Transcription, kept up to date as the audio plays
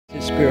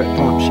Spirit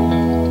prompts you.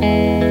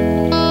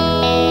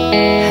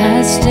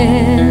 I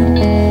stand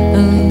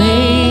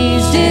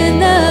amazed in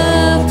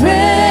the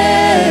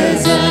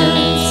presence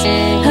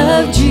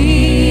of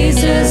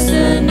Jesus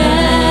the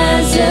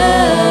Nazarene,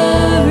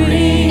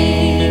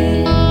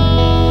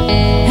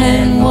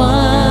 and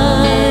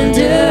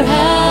wonder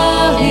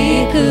how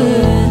he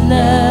could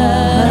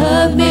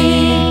love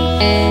me,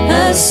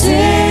 a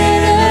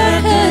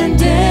sinner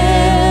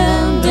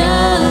condemned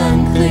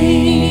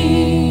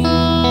unclean.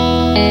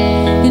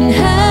 And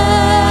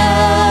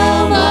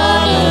how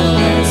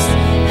marvelous,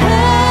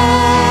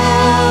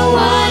 how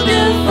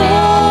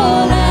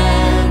wonderful,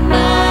 and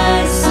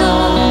my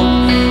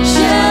song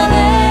shall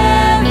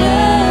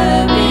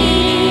ever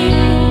be.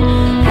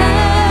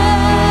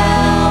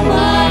 How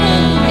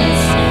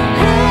marvelous,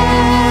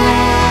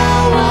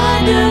 how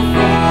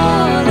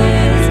wonderful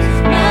is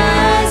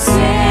my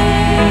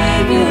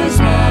Savior's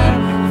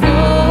love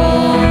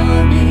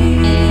for me.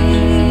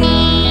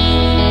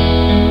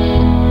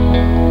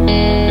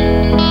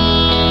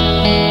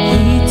 He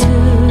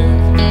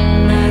took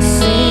my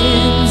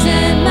sins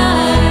and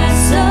my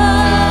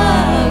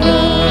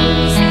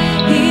sorrows,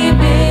 he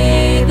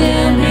made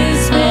them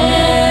his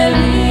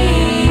very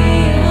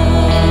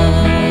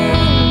own.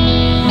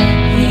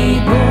 He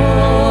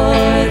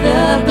bore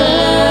the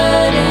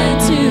burden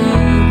to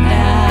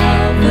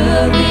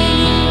Calvary,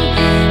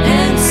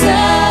 and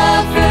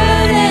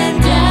suffered and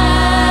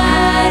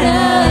died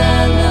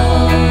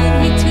alone.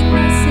 He took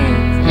my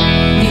sins,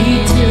 he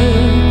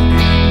took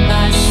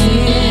my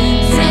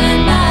sins and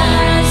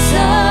my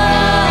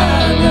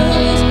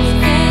sorrows,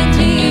 and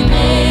he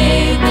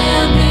made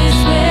them his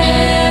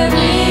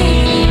very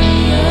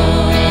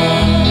own.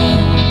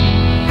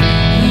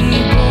 He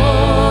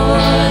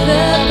bore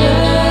the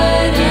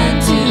burden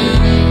to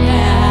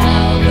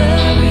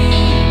Calvary,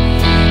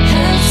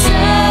 and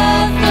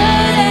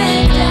suffered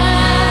and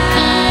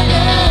died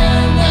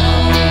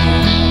alone.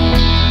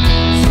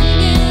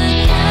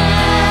 Singing,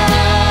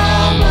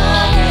 how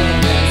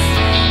marvelous,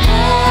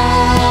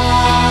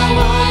 how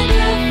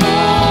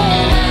wonderful,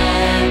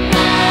 and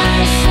my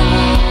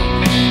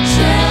song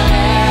shall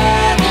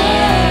ever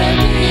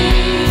be.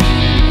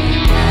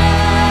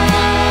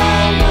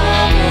 How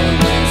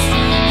marvelous,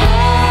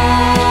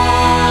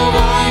 how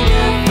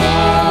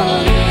wonderful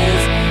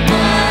is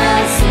my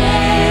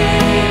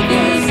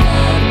Savior's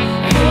love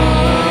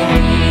for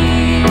me.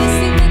 We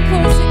sing the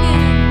chorus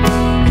again.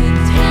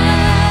 And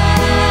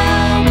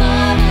how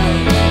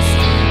marvelous,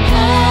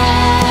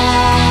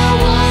 how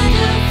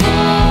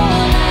wonderful,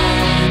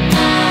 and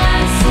my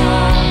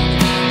song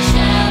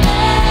shall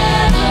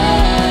ever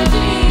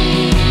be.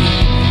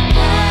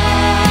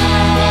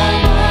 How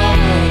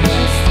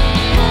marvelous,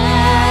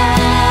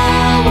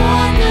 how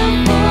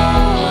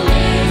wonderful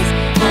is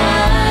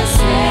my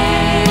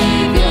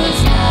Savior's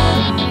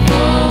love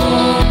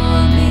for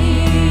me.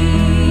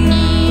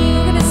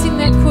 We're gonna sing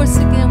that chorus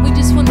again. We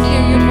just want to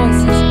hear your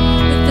voices.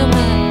 Lift them up.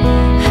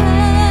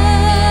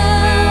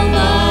 How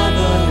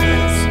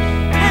marvelous,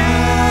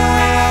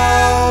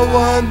 How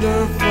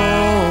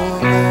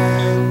wonderful,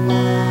 and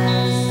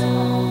my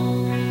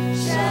song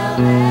shall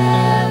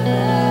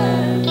ever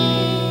be.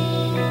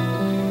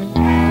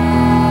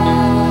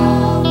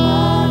 How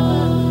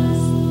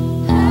marvelous,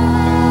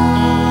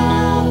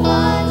 how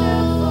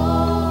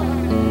wonderful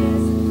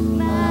is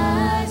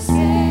my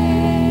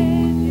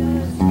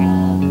Savior's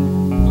love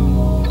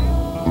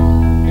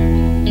for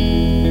me.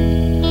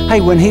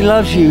 Hey, when he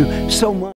loves you so much.